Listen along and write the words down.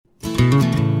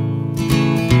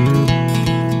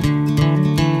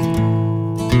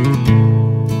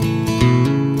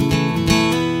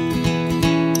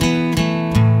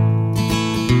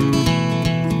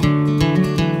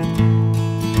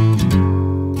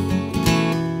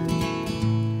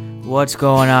What's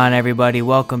going on, everybody?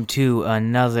 Welcome to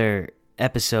another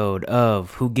episode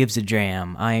of Who Gives a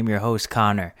Dram. I am your host,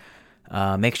 Connor.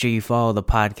 Make sure you follow the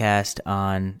podcast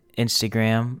on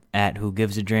Instagram at Who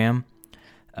Gives a Dram.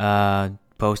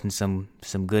 Posting some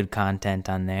good content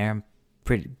on there. I'm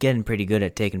getting pretty good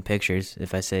at taking pictures,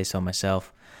 if I say so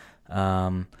myself.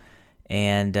 Follow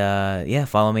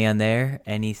me on there.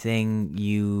 Any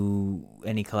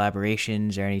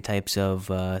collaborations or any types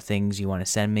of things you want to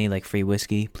send me, like free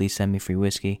whiskey, please send me free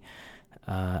whiskey.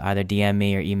 Either DM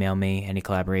me or email me, any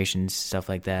collaborations, stuff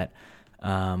like that.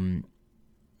 So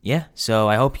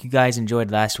I hope you guys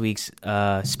enjoyed last week's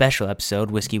special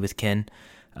episode, Whiskey with Kin,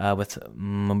 with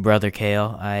my brother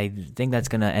Kale. I think that's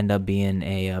going to end up being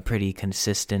a pretty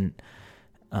consistent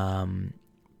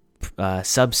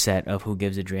subset of Who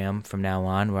Gives a Dram from now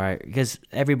on, because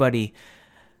everybody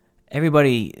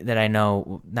that I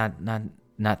know,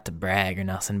 not to brag or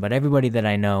nothing, but everybody that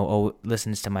I know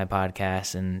listens to my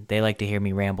podcast, and they like to hear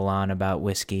me ramble on about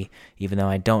whiskey, even though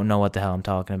I don't know what the hell I'm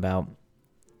talking about.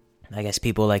 I guess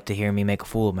people like to hear me make a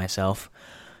fool of myself.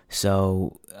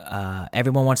 So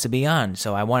everyone wants to be on.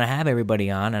 So I want to have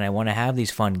everybody on, and I want to have these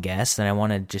fun guests, and I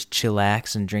want to just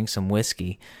chillax and drink some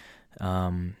whiskey.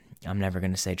 I'm never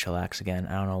going to say chillax again.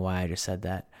 I don't know why I just said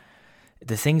that.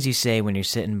 The things you say when you're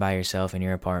sitting by yourself in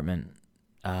your apartment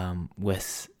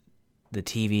with the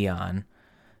TV on,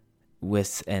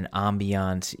 with an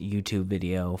ambiance YouTube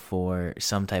video for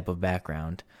some type of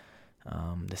background,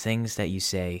 the things that you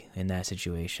say in that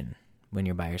situation when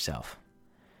you're by yourself.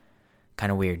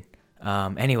 Kind of weird. I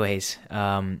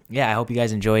hope you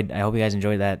guys enjoyed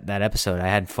that episode. I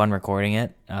had fun recording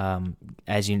it.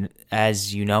 As you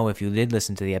know, if you did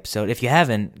listen to the episode, if you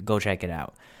haven't, go check it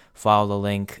out. Follow the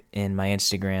link in my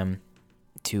Instagram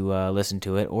to listen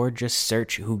to it, or just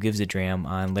search Who Gives a Dram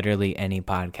on literally any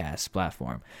podcast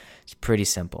platform. It's pretty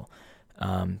simple.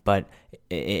 But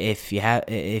if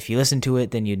you listen to it,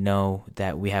 then you'd know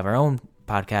that we have our own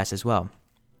podcast as well.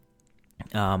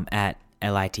 At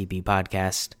LITB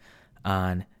Podcast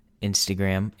on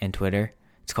Instagram and Twitter.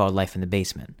 It's called Life in the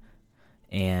Basement,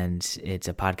 and it's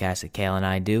a podcast that Kale and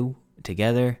I do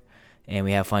together, and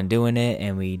we have fun doing it,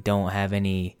 and we don't have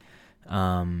any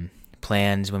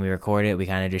plans when we record it. We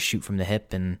kind of just shoot from the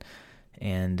hip and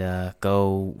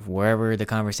go wherever the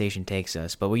conversation takes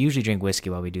us, but we usually drink whiskey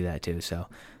while we do that too, so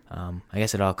I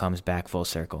guess it all comes back full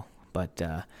circle. But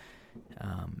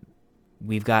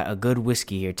we've got a good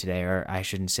whiskey here today, or I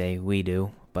shouldn't say we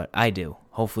do, but I do.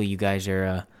 Hopefully you guys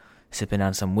are sipping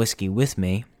on some whiskey with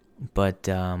me, but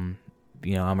I'm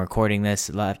recording this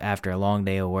after a long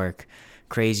day of work,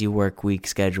 crazy work week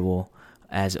schedule,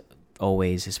 as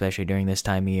always, especially during this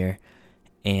time of year,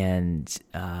 and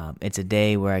it's a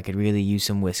day where I could really use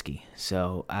some whiskey.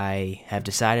 So I have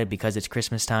decided, because it's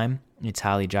Christmas time, it's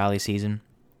holly jolly season,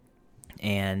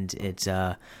 and it's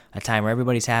a time where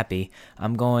everybody's happy,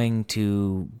 I'm going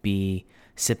to be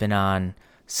sipping on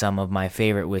some of my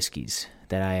favorite whiskeys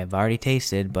that I have already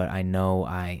tasted, but I know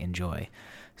I enjoy.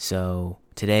 So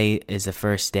today is the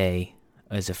first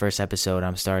episode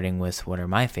I'm starting with what are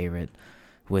my favorite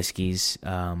whiskeys.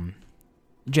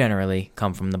 Generally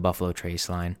come from the Buffalo Trace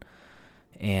line,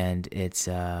 and it's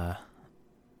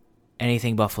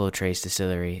anything Buffalo Trace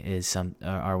Distillery is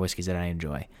are whiskeys that I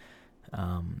enjoy.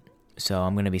 So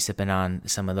I'm going to be sipping on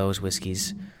some of those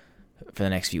whiskeys for the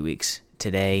next few weeks.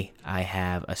 Today I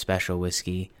have a special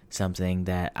whiskey, something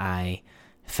that I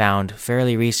found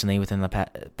fairly recently within the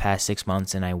past 6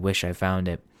 months, and I wish I found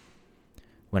it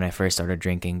when I first started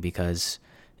drinking, because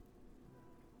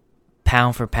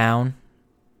pound for pound,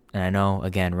 and I know,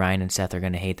 again, Ryan and Seth are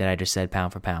going to hate that I just said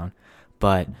pound for pound,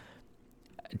 but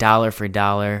dollar for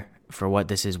dollar, for what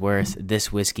this is worth,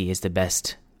 this whiskey is the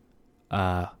best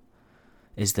bang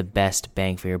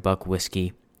for your buck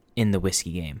whiskey in the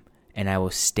whiskey game. And I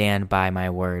will stand by my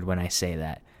word when I say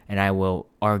that, and I will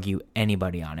argue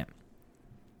anybody on it.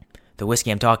 The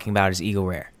whiskey I'm talking about is Eagle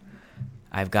Rare.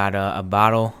 I've got a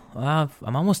bottle.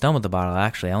 I'm almost done with the bottle,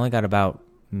 actually. I only got about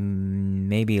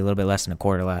maybe a little bit less than a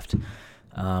quarter left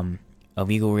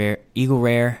of Eagle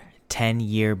Rare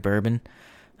 10-year bourbon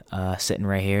sitting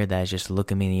right here that is just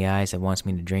looking me in the eyes, that wants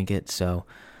me to drink it. So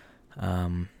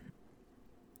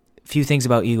few things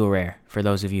about Eagle Rare, for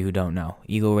those of you who don't know.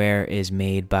 Eagle Rare is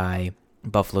made by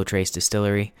Buffalo Trace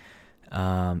Distillery.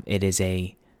 It is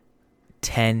a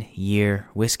 10-year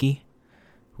whiskey,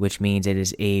 which means it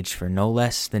is aged for no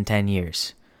less than 10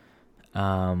 years.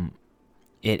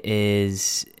 It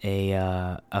is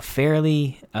a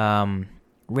fairly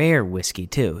rare whiskey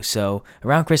too. So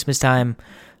around Christmas time,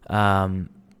 the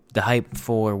hype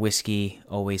for whiskey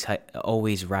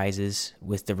always rises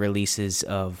with the releases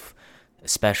of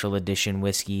special edition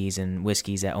whiskeys and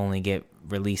whiskeys that only get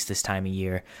released this time of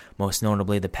year. Most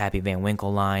notably, the Pappy Van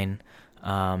Winkle line,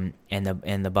 and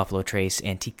the Buffalo Trace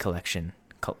Antique Collection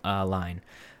line.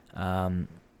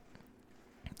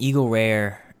 Eagle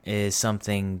Rare is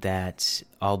something that,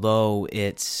 although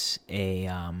it's a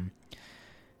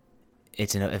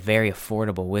very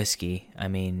affordable whiskey. I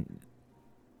mean,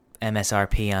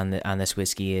 MSRP on this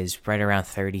whiskey is right around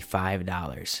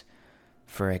 $35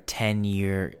 for a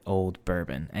 10-year-old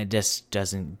bourbon. It just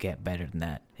doesn't get better than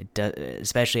that. It does,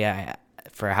 especially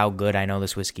for how good I know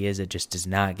this whiskey is. It just does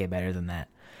not get better than that.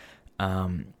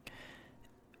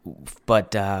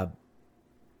 But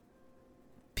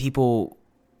people,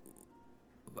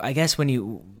 I guess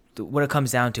what it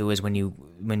comes down to is when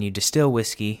you distill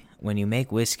whiskey, when you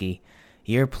make whiskey,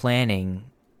 you're planning,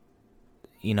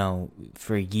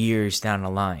 for years down the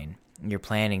line. You're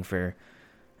planning for,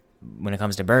 when it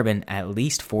comes to bourbon, at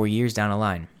least 4 years down the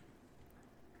line.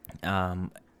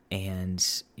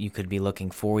 And you could be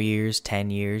looking 4 years,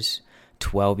 10 years,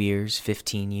 12 years,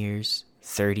 15 years,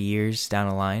 30 years down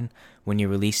the line when you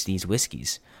release these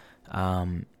whiskeys.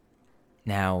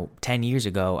 Now, 10 years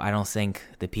ago, I don't think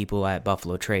the people at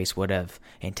Buffalo Trace would have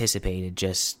anticipated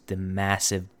just the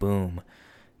massive boom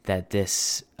that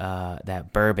that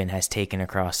bourbon has taken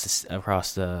across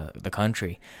the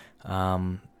country.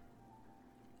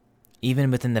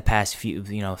 Even within the past few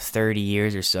 30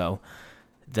 years or so,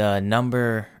 the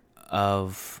number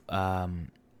of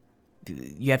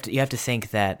you have to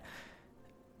think that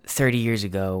 30 years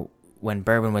ago, when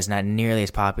bourbon was not nearly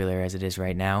as popular as it is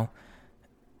right now,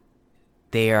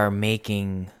 they are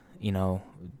making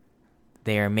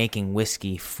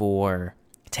whiskey for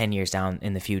 10 years down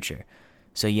in the future.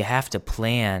 So you have to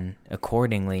plan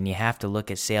accordingly, and you have to look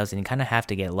at sales, and you kind of have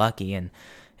to get lucky and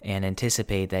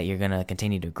anticipate that you're going to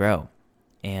continue to grow.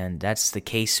 And that's the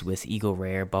case with Eagle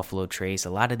Rare, Buffalo Trace. A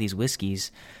lot of these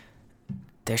whiskeys,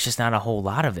 there's just not a whole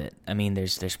lot of it. I mean,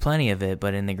 there's plenty of it,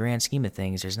 but in the grand scheme of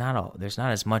things, there's not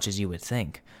as much as you would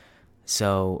think.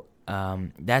 So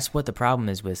that's what the problem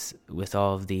is with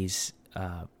all of these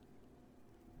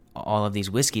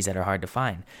whiskeys that are hard to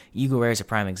find. Eagle Rare is a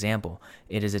prime example.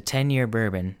 It is a 10-year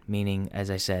bourbon, meaning,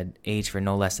 as I said, aged for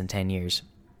no less than 10 years.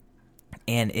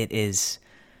 And it is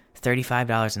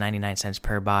 $35.99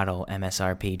 per bottle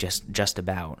MSRP, just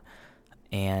about.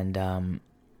 And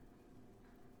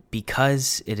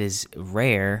because it is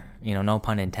rare, no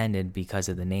pun intended, because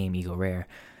of the name Eagle Rare,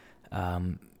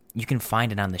 you can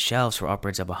find it on the shelves for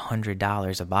upwards of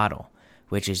 $100 a bottle,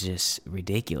 which is just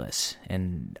ridiculous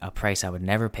and a price I would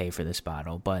never pay for this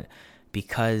bottle. But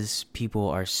because people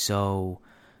are so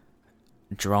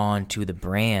drawn to the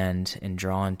brand and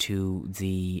drawn to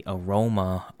the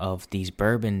aroma of these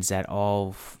bourbons that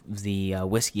all the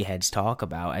whiskey heads talk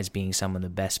about as being some of the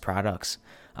best products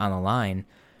on the line,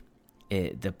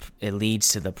 it leads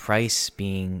to the price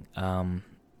being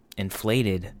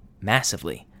inflated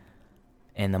massively,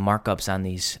 and the markups on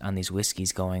these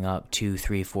whiskeys going up 2,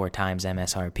 3, 4 times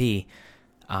MSRP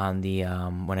on the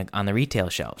on the retail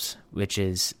shelves, which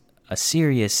is a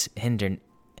serious hinder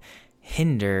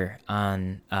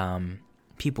on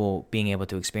people being able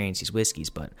to experience these whiskeys.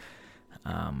 But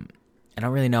I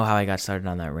don't really know how I got started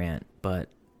on that rant, but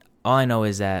all I know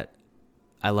is that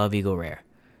I love Eagle Rare,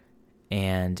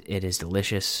 and it is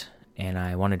delicious, and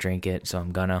I want to drink it, so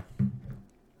I'm gonna.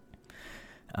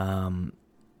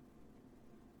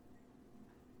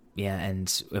 Yeah,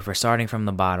 and if we're starting from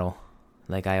the bottle,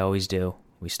 like I always do,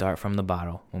 we start from the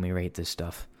bottle when we rate this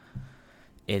stuff.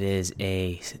 It is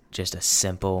just a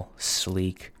simple,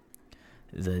 sleek,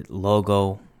 the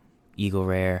logo, Eagle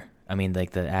Rare. I mean,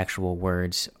 like the actual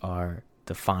words are,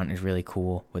 the font is really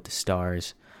cool with the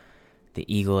stars. The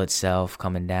eagle itself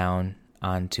coming down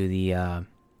onto the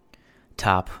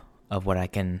top of what I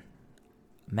can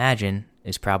imagine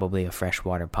is probably a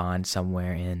freshwater pond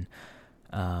somewhere in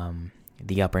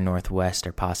the upper Northwest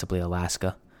or possibly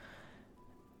Alaska.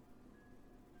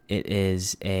 It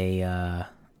is a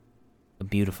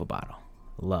beautiful bottle.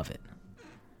 Love it.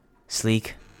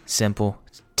 Sleek, simple,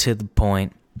 to the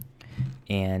point,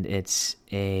 and it's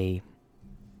a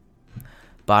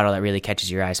bottle that really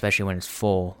catches your eye, especially when it's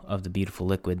full of the beautiful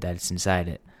liquid that's inside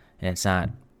it, and it's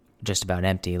not just about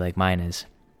empty like mine is.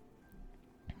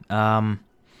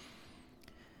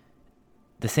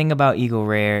 The thing about Eagle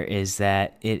Rare is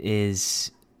that it is,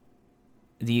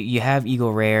 you have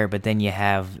Eagle Rare, but then you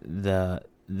have the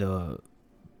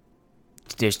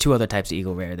there's two other types of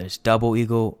Eagle Rare. There's Double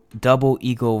Eagle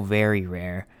Very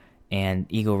Rare, and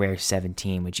Eagle Rare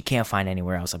 17, which you can't find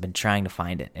anywhere else. I've been trying to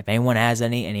find it. If anyone has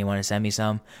any and you want to send me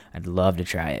some, I'd love to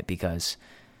try it because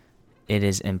it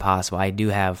is impossible. I do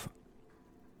have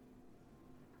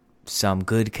some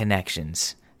good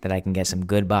connections that I can get some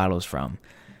good bottles from.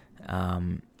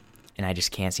 And I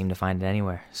just can't seem to find it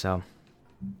anywhere. So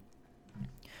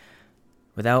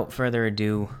without further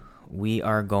ado, we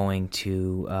are going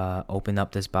to open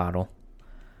up this bottle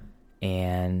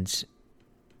and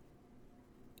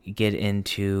get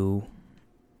into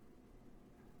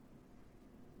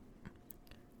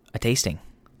a tasting.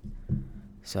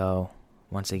 So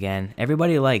once again,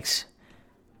 everybody likes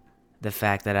the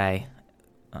fact that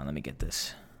let me get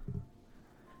this.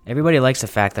 Everybody likes the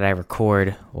fact that I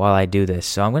record while I do this,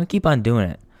 so I'm going to keep on doing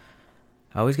it.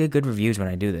 I always get good reviews when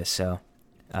I do this, so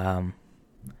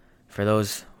for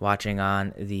those watching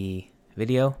on the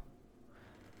video,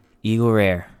 Eagle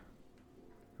Rare,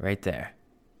 right there.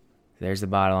 There's the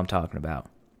bottle I'm talking about.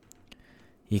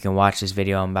 You can watch this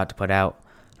video I'm about to put out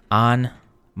on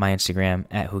my Instagram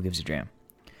at Who Gives a Dram.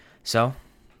 So,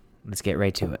 let's get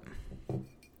right to it.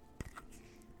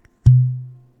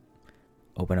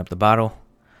 Open up the bottle.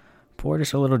 Pour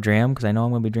just a little dram because I know I'm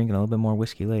going to be drinking a little bit more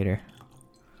whiskey later.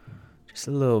 Just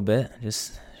a little bit.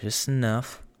 Just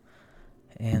enough.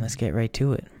 And let's get right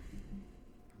to it.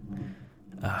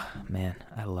 Man,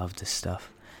 I love this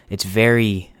stuff. It's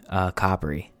very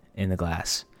coppery in the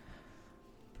glass.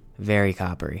 Very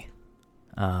coppery.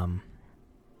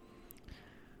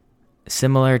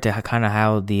 Similar to kind of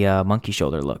how the Monkey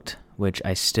Shoulder looked, which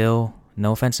I still,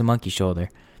 no offense to Monkey Shoulder,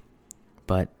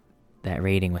 but that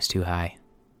rating was too high.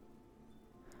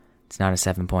 It's not a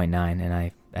 7.9,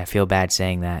 and I feel bad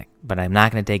saying that, but I'm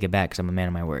not going to take it back because I'm a man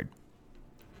of my word.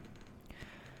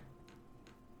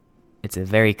 It's a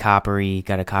very coppery,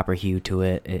 got a copper hue to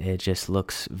it. It just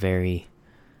looks very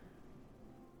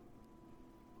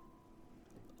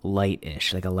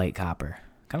light-ish, like a light copper.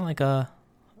 Kind of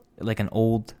like an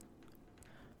old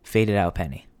faded out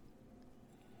penny.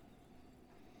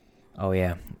 Oh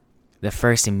yeah. The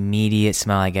first immediate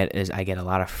smell I get is I get a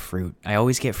lot of fruit. I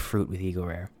always get fruit with Eagle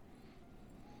Rare.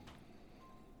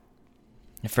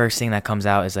 The first thing that comes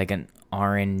out is like an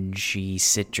orangey,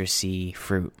 citrusy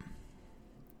fruit,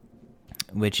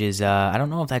 which is I don't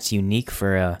know if that's unique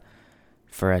for a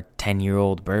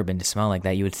 10-year-old bourbon to smell like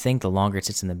that. You would think the longer it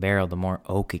sits in the barrel, the more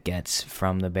oak it gets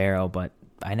from the barrel, but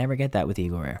I never get that with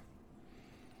Eagle Rare.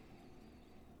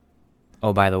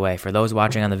 Oh, by the way, for those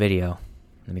watching on the video,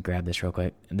 let me grab this real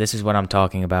quick. This is what I'm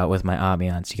talking about with my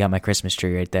ambiance. You got my Christmas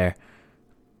tree right there,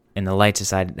 and the lights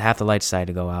decided, half the lights decided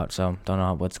to go out, so don't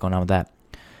know what's going on with that.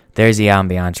 There's the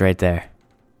ambiance right there.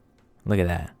 Look at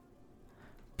that.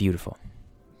 Beautiful.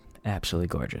 Absolutely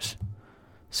gorgeous.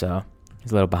 So,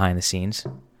 it's a little behind the scenes.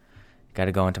 Got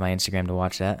to go into my Instagram to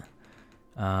watch that.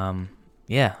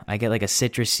 Yeah, I get like a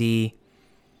citrusy.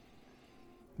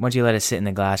 Once you let it sit in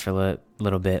the glass for a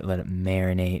little bit, let it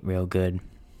marinate real good,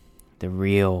 the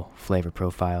real flavor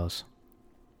profiles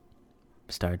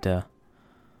start to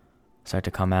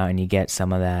come out, and you get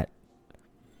some of that.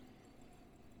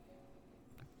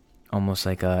 Almost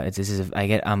like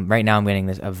right now I'm getting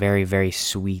a very, very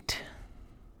sweet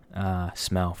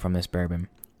smell from this bourbon,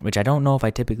 which I don't know if I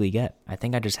typically get. I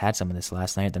think I just had some of this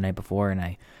last night or the night before, and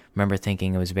I remember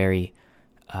thinking it was very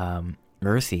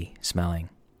earthy smelling.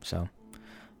 So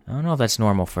I don't know if that's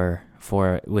normal for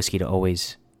whiskey to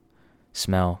always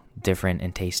smell different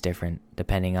and taste different,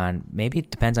 maybe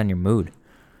it depends on your mood.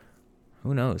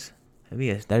 Who knows?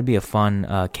 That'd be a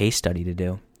fun case study to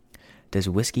do. Does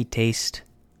whiskey taste,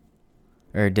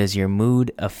 or does your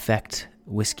mood affect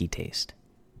whiskey taste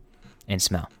and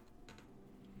smell?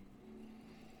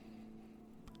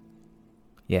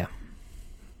 Yeah.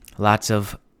 Lots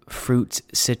of fruit,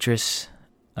 citrus,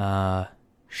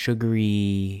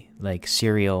 sugary, like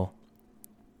cereal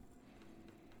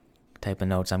type of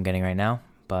notes I'm getting right now.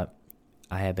 But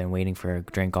I have been waiting for a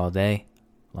drink all day.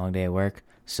 Long day at work.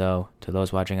 So to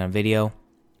those watching on video,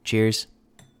 cheers.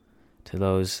 To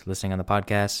those listening on the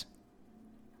podcast,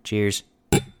 cheers.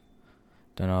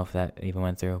 Don't know if that even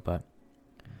went through, but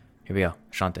here we go.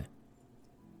 Shante.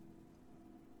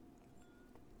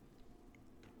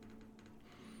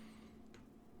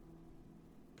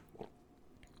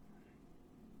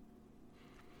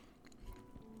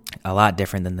 A lot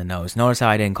different than the nose. Notice how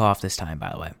I didn't cough this time, by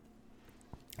the way.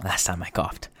 Last time I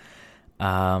coughed.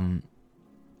 Or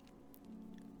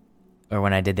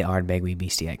when I did the Ardbeg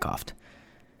Beastie, I coughed.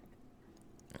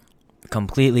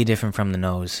 Completely different from the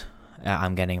nose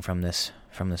I'm getting from this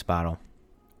bottle.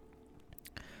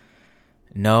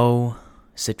 No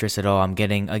citrus at all. I'm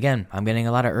getting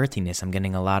a lot of earthiness. I'm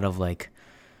getting a lot of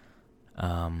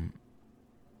I'm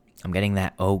getting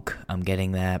that oak. I'm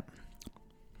getting that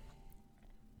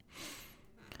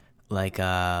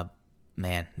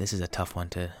man, this is a tough one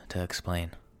to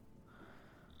explain.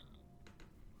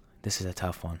 This is a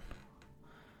tough one.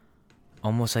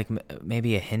 almost like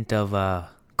maybe a hint of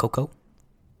cocoa.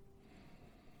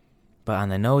 But on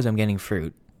the nose, I'm getting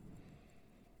fruit.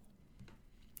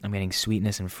 I'm getting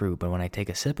sweetness and fruit, but when I take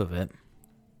a sip of it,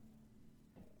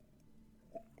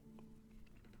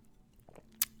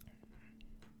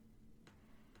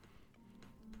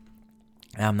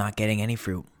 I'm not getting any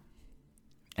fruit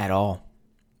at all.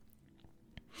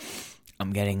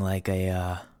 I'm getting like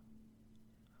a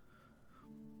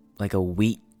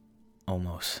wheat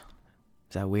almost.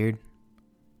 Is that weird?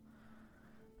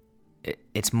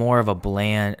 It's more of a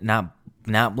bland, not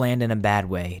bland in a bad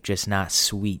way, just not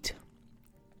sweet.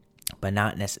 But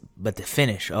but the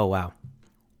finish, oh wow.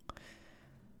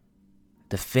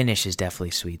 The finish is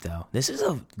definitely sweet though. This is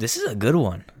a good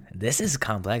one. This is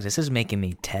complex. This is making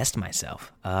me test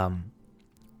myself.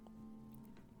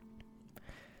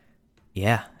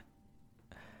 Yeah.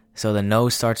 So the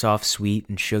nose starts off sweet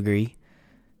and sugary.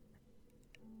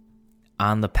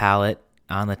 On the palate,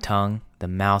 on the tongue, the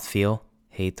mouthfeel,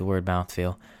 hate the word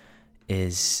mouthfeel,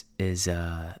 is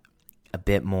a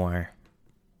bit more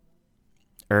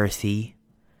earthy,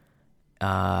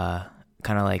 kind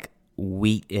of like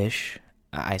wheat-ish,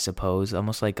 I suppose,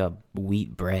 almost like a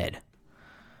wheat bread.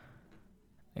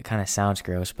 It kind of sounds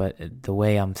gross, but the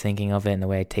way I'm thinking of it and the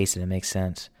way I taste it makes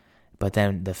sense. But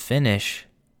then the finish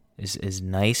is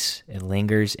nice, it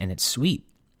lingers, and it's sweet.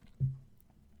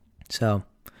 So,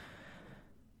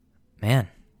 man,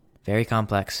 very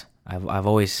complex. I've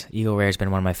always, Eagle Rare has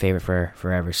been one of my favorite for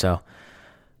forever. So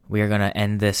we are going to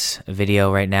end this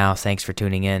video right now. Thanks for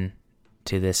tuning in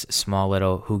to this small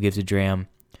little Who Gives a Dram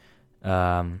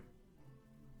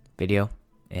video.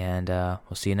 And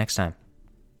we'll see you next time.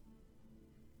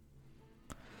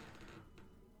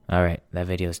 All right, that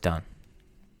video is done.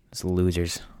 It's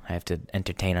losers I have to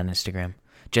entertain on Instagram.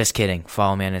 Just kidding.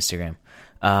 Follow me on Instagram.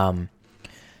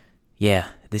 Yeah,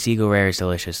 this Eagle Rare is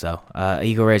delicious, though.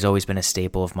 Eagle Rare has always been a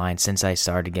staple of mine since I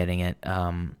started getting it.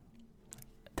 The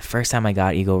first time I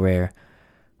got Eagle Rare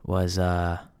was,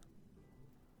 man,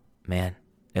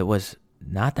 it was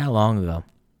not that long ago.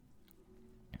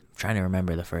 I'm trying to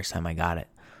remember the first time I got it.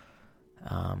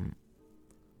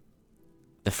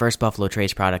 The first Buffalo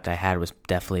Trace product I had was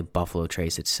definitely Buffalo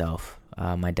Trace itself.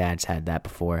 My dad's had that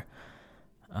before.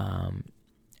 And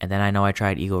then I know I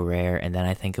tried Eagle Rare, and then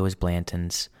I think it was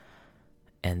Blanton's.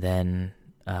 And then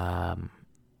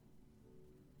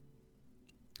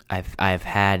I've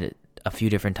had a few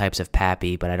different types of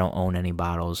Pappy, but I don't own any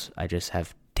bottles. I just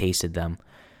have tasted them.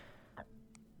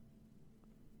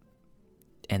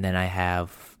 And then I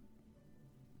have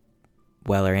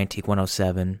Weller Antique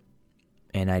 107,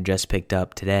 and I just picked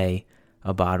up today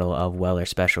a bottle of Weller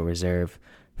Special Reserve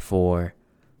for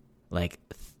like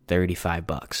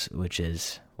 $35, which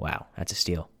is, wow, that's a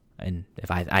steal. And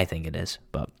if I think it is,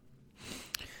 but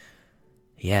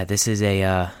yeah, this is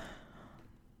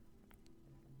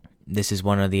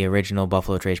one of the original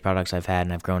Buffalo Trace products I've had,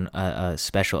 and I've grown a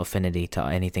special affinity to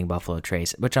anything Buffalo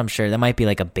Trace, which I'm sure that might be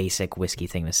like a basic whiskey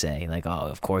thing to say, like, oh,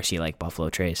 of course you like Buffalo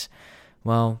Trace.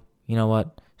 Well, you know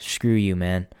what? Screw you,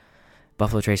 man.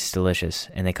 Buffalo Trace is delicious,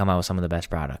 and they come out with some of the best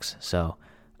products. So,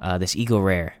 this Eagle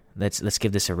Rare, let's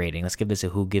give this a rating. Let's give this a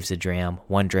Who Gives a Dram.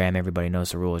 1 dram, everybody knows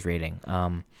the rules rating.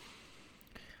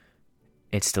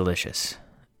 It's delicious.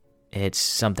 It's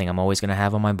something I'm always going to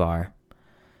have on my bar.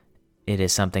 It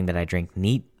is something that I drink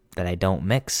neat, that I don't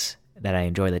mix, that I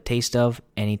enjoy the taste of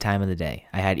any time of the day.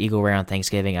 I had Eagle Rare on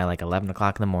Thanksgiving at like 11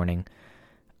 o'clock in the morning,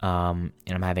 and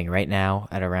I'm having it right now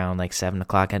at around like 7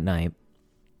 o'clock at night.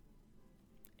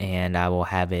 And I will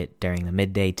have it during the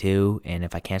midday too, and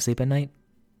if I can't sleep at night,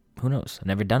 who knows? I've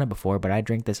never done it before, but I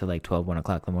drink this at like 12, 1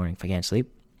 o'clock in the morning if I can't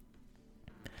sleep.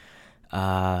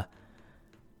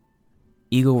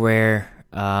 Eagle Rare,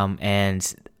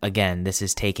 and again, this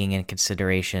is taking in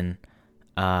consideration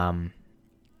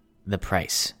the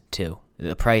price too.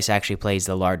 The price actually plays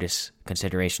the largest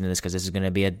consideration to this, because this is going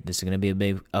to be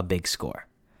a big score.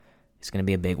 It's going to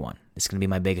be a big one. This is going to be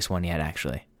my biggest one yet,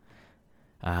 actually.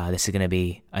 This is going to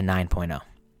be a 9.0.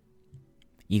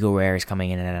 Eagle Rare is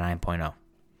coming in at a 9.0.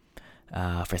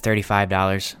 For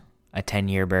 $35, a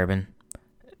 10-year bourbon,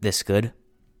 this good.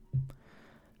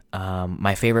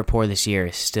 My favorite pour this year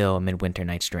is still a Midwinter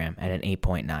Night's Dram at an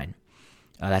 8.9.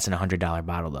 That's an $100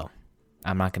 bottle though.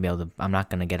 I'm not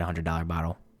gonna get a $100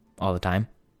 bottle all the time.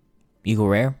 Eagle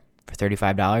Rare for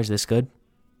 $35, this good.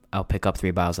 I'll pick up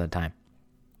 3 bottles at a time.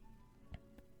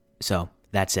 So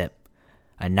that's it.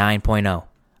 A 9.0.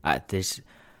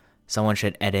 Someone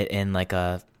should edit in like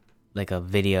a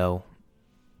video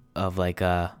of like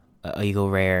a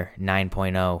Eagle Rare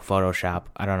 9.0 Photoshop.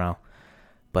 I don't know.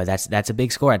 But that's a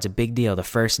big score. It's a big deal. The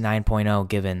first 9.0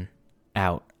 given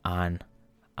out on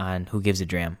on Who Gives a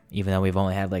Dram, even though we've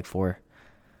only had like four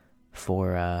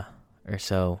or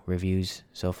so reviews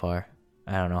so far.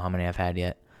 I don't know how many I've had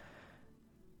yet.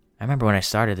 I remember when I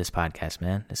started this podcast,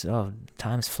 man.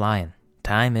 Time's flying.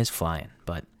 Time is flying.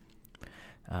 But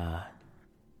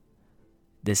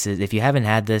this is, if you haven't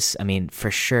had this, I mean,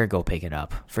 for sure go pick it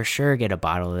up. For sure get a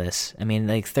bottle of this. I mean,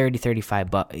 like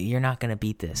 $35. You're not gonna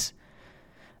beat this.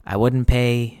 I wouldn't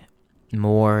pay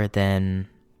more than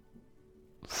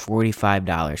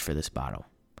 $45 for this bottle.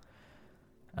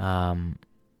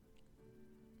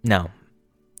 No.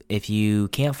 If you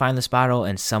can't find this bottle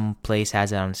and some place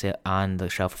has it on the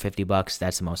shelf for $50,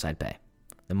 that's the most I'd pay.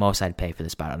 The most I'd pay for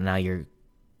this bottle. Now you're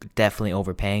definitely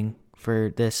overpaying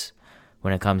for this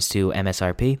when it comes to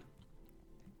MSRP,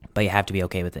 but you have to be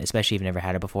okay with it, especially if you've never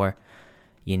had it before.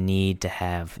 You need to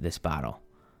have this bottle.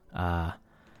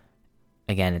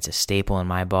 Again, it's a staple in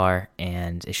my bar,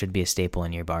 and it should be a staple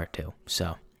in your bar too.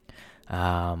 So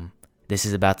this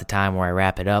is about the time where I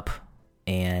wrap it up.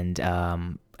 And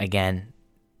again,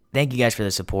 thank you guys for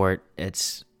the support.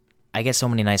 I get so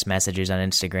many nice messages on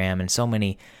Instagram and so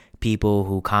many people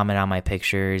who comment on my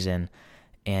pictures and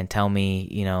tell me,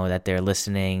 that they're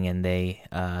listening and they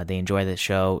enjoy the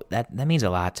show. That means a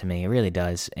lot to me. It really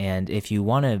does. And if you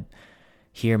want to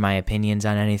hear my opinions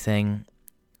on anything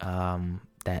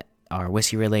that are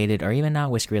whiskey related or even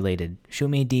not whiskey related, shoot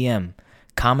me a DM,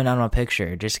 comment on my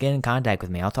picture, just get in contact with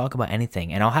me. I'll talk about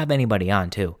anything, and I'll have anybody on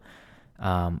too.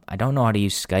 I don't know how to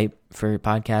use Skype for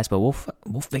podcasts, but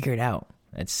we'll figure it out.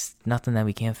 It's nothing that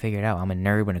we can't figure it out. I'm a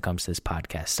nerd when it comes to this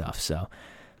podcast stuff. So,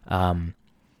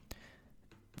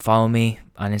 follow me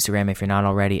on Instagram if you're not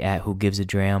already at Who Gives a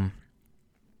Dram.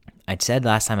 I said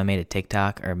last time I made a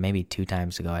TikTok, or maybe 2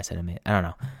 times ago I don't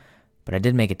know. But I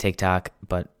did make a TikTok,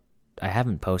 but I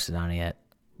haven't posted on it yet.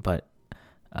 But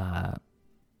I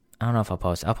don't know if I'll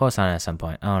post. I'll post on it at some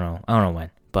point. I don't know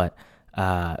when. But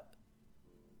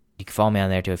you can follow me on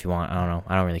there too if you want. I don't know.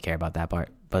 I don't really care about that part.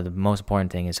 But the most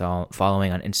important thing is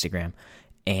following on Instagram.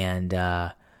 And,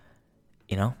 I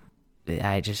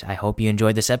hope you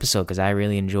enjoyed this episode, because I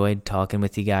really enjoyed talking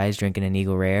with you guys, drinking an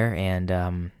Eagle Rare.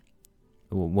 And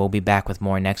we'll be back with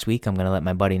more next week. I'm going to let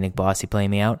my buddy Nick Bossy play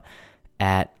me out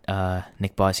at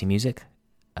Nick Bossy Music.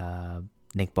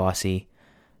 Nick Bossy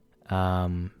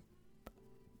on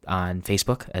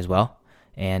Facebook as well.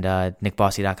 And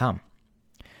nickbossy.com.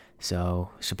 So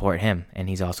support him, and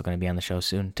he's also going to be on the show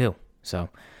soon too. So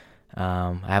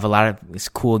I have a lot of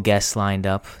cool guests lined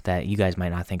up that you guys might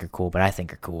not think are cool, but I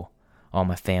think are cool. All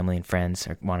my family and friends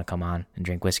want to come on and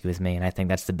drink whiskey with me, and I think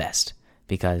that's the best,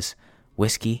 because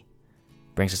whiskey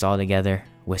brings us all together.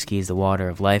 Whiskey is the water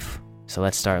of life, so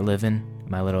let's start living.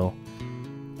 My little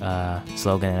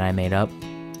slogan that I made up.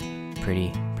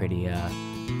 Pretty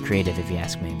creative if you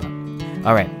ask me. But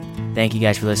all right, thank you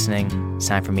guys for listening. It's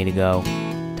time for me to go.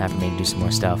 Time for me to do some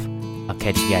more stuff. I'll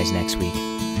catch you guys next week.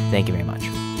 Thank you very much.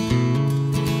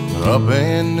 Up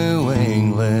in New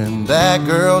England, that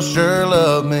girl sure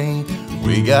loved me.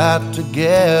 We got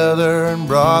together and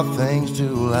brought things to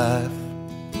life.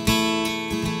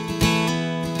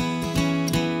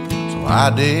 So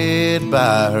I did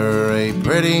buy her a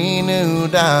pretty new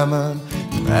diamond,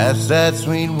 and asked that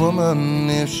sweet woman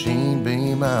if she'd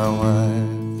be my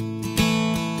wife.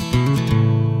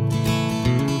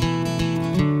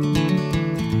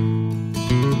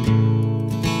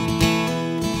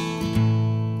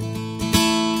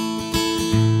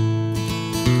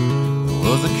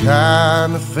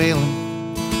 Kind of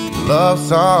feeling love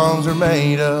songs are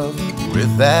made of.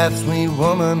 With that sweet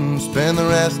woman, spend the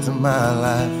rest of my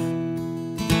life.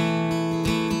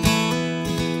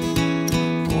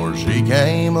 Before she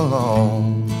came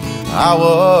along, I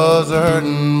was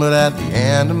hurting, but at the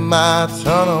end of my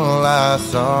tunnel, I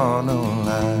saw no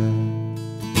light.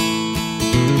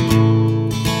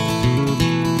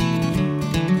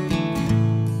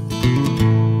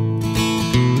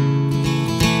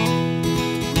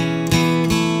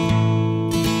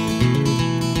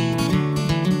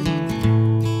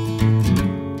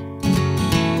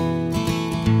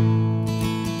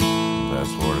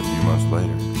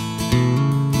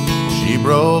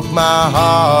 Broke my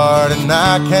heart and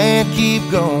I can't keep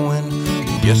going.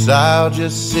 Guess I'll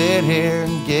just sit here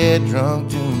and get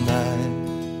drunk tonight.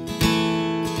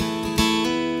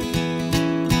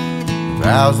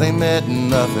 Vows they meant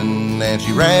nothing, and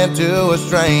she ran to a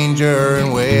stranger,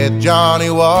 and with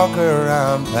Johnny Walker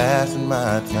I'm passing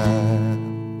my time.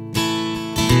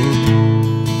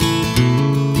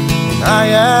 I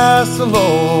asked the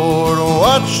Lord,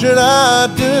 what should I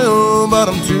do? But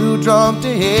I'm too drunk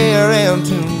to hear him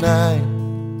tonight.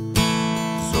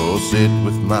 So sit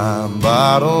with my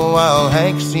bottle while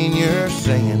Hank Sr.'s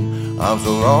singing I'm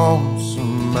so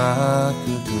lonesome I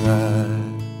could cry.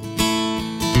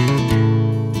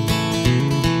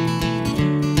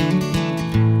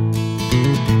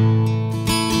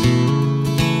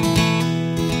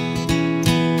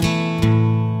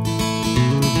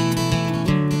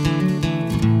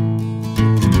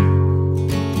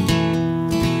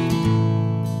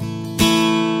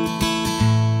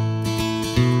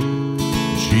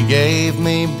 She gave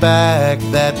me back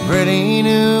that pretty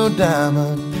new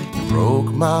diamond and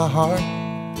broke my heart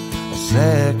a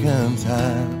second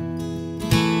time.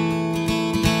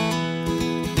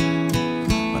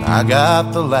 But I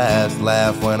got the last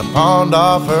laugh when I pawned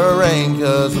off her ring,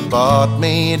 'cause I bought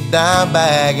me a dime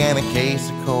bag and a case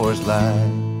of Coors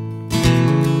Light.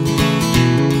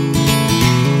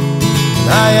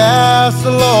 I asked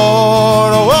the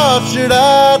Lord, oh, what should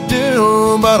I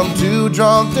do? But I'm too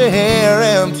drunk to hear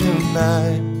him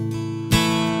tonight.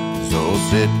 So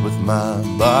sit with my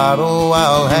bottle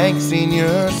while Hank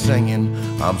Sr.'s singing.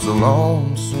 I'm so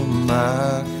lonesome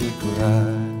I could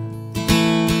cry.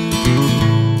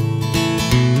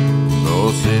 So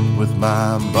sit with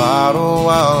my bottle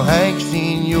while Hank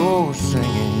Sr.'s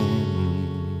singing.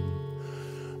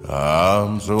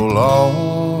 I'm so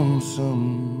lonesome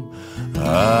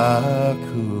I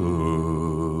could